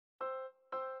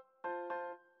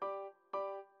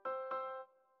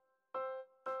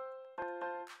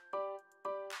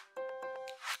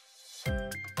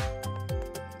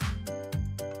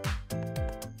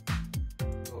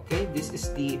Okay, this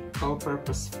is the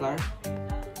all-purpose flour,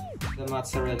 the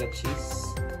mozzarella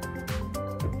cheese,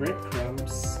 the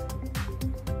breadcrumbs,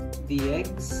 the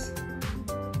eggs,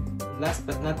 last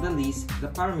but not the least, the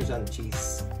Parmesan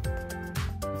cheese.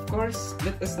 Of course,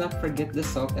 let us not forget the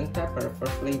salt and pepper for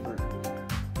flavor.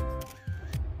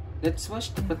 Let's wash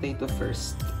the potato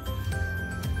first.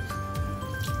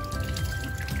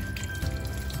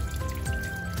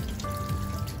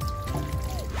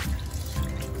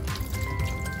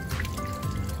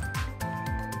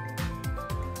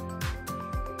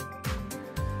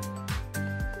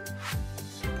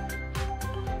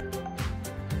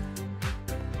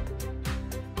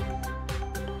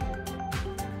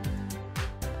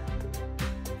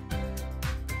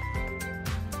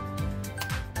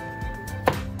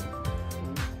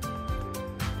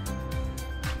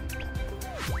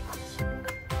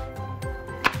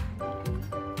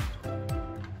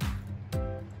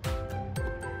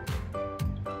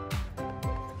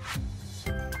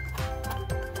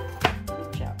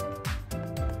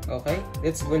 Okay,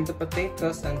 let's boil the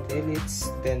potatoes until it's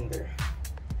tender.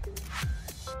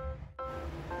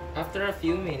 After a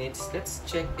few minutes, let's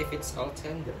check if it's all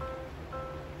tender.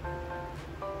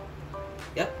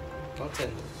 Yep, all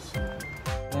tender.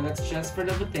 Now let's transfer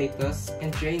the potatoes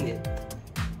and drain it.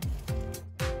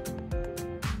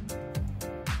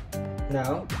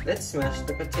 Now, let's smash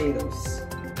the potatoes.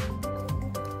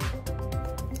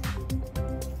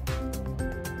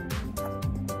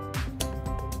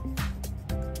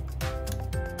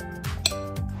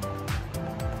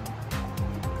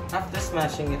 After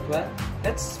smashing it well,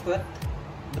 let's put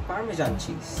the Parmesan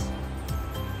cheese.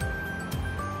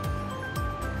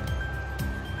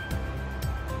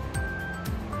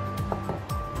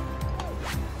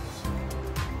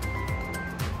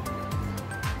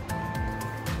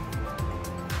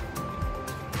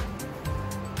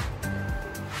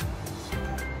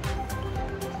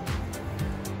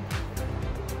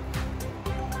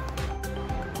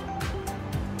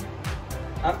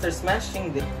 After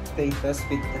smashing the potatoes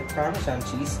with the Parmesan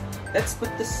cheese, let's put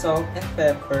the salt and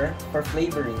pepper for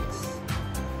flavorings.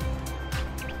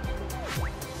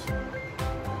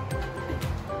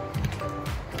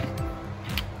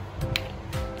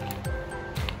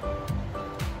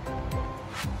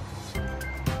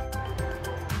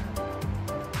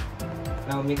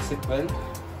 Now mix it well.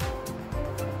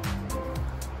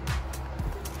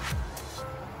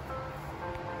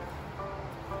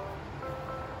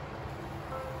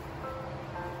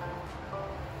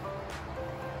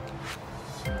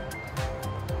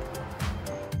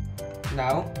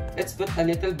 Now, let's put a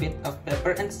little bit of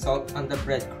pepper and salt on the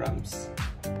breadcrumbs.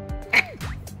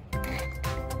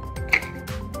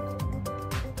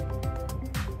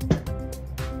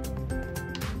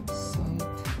 Salt.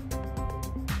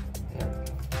 There.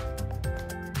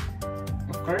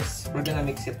 Of course, we're gonna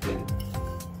mix it well.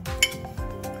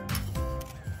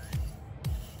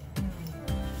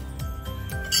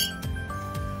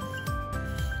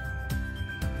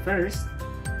 First,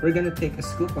 we're gonna take a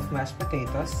scoop of mashed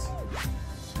potatoes.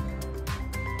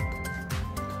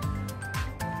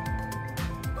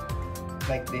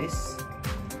 Like this.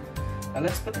 Now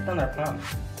let's put it on our palm.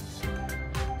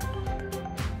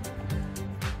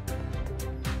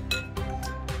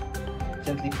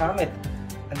 Gently palm it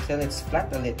until it's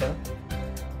flat a little.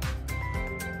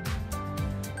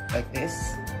 Like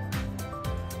this.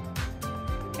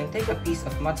 And take a piece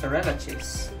of mozzarella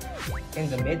cheese in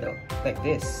the middle, like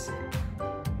this.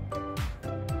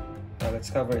 Now let's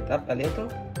cover it up a little.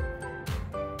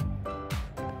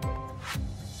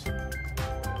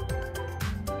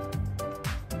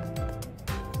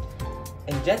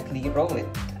 And gently roll it.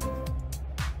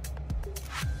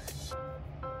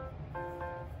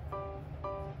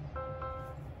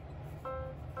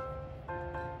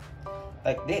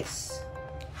 Like this.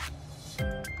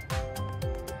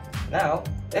 Now,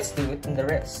 let's do it in the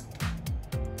rest.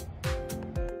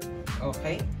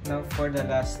 Okay, now for the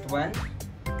last one.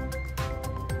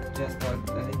 Just fold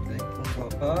a little into a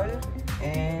ball.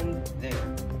 And there.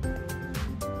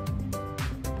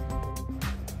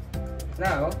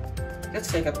 Now,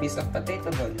 let's take a piece of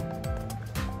potato ball.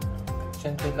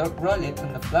 Gently roll it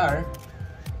on the flour.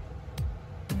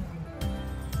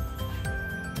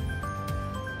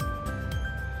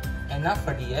 And now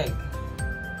for the egg.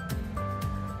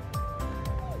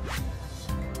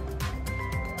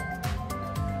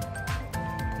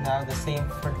 Now the same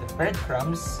for the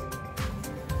breadcrumbs.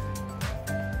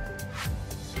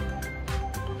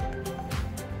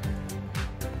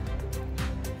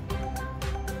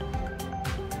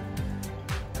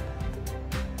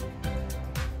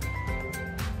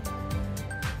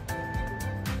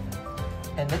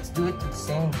 And let's do it to the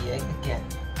same the egg again.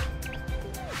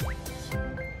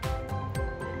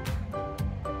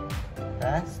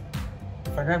 last,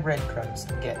 for the breadcrumbs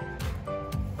again.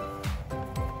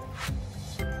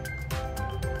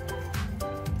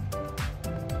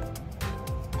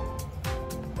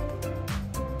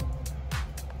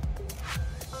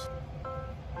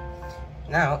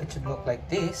 Now, it should look like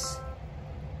this.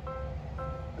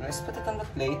 Let's put it on the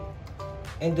plate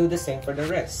and do the same for the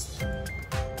rest.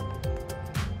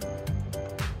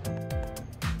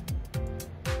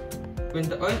 When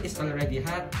the oil is already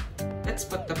hot, let's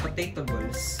put the potato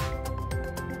balls.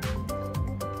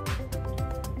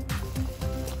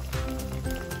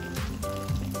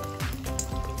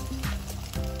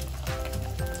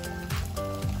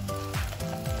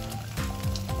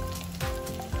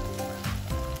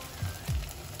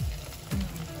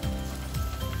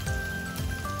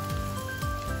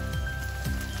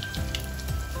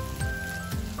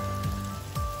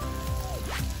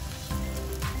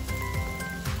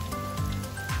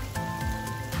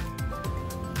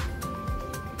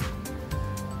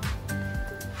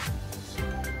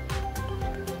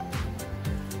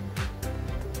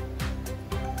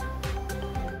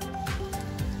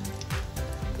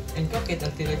 And cook it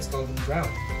until it's golden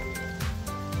brown.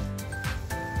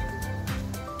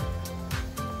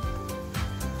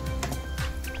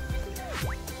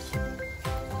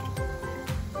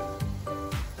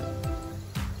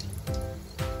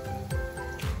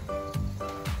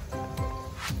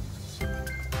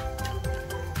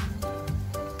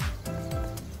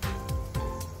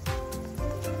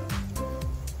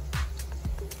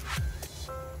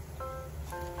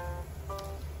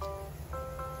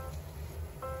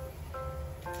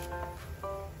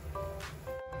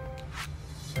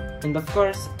 And of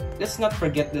course, let's not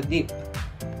forget the dip,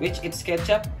 which is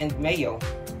ketchup and mayo.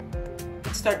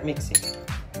 Let's start mixing.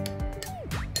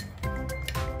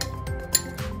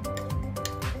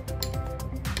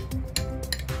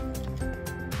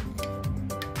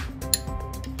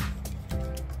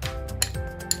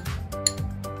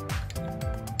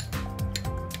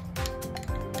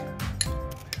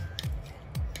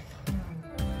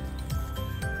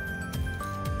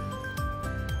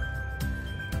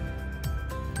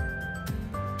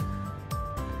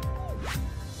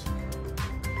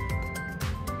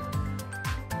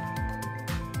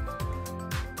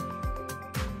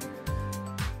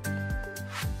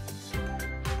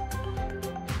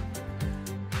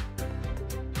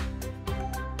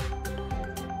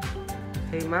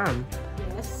 Hey mom,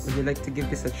 Yes. would you like to give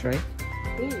this a try?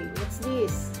 Really? What's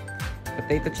this?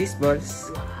 Potato cheese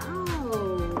balls.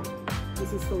 Wow!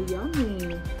 This is so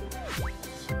yummy.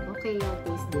 Okay, I'll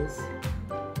taste this.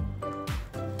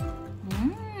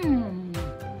 Mmm.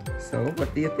 So,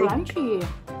 what do you think? Crunchy.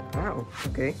 Wow,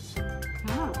 okay.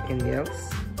 Wow. Anything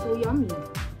else? So yummy.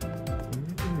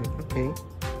 Okay.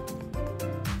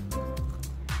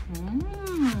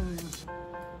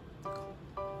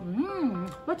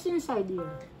 What's inside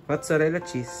here? Mozzarella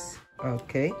cheese.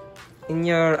 Okay. In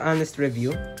your honest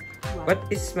review, what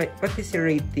is your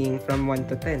rating from 1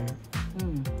 to 10?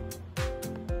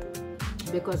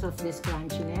 Because of this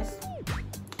crunchiness,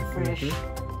 fresh,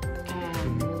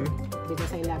 and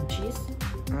because I love cheese,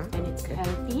 and it's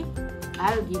healthy,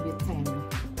 I'll give it 10.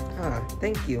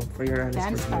 Thank you for your honest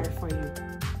 10 review. star for you.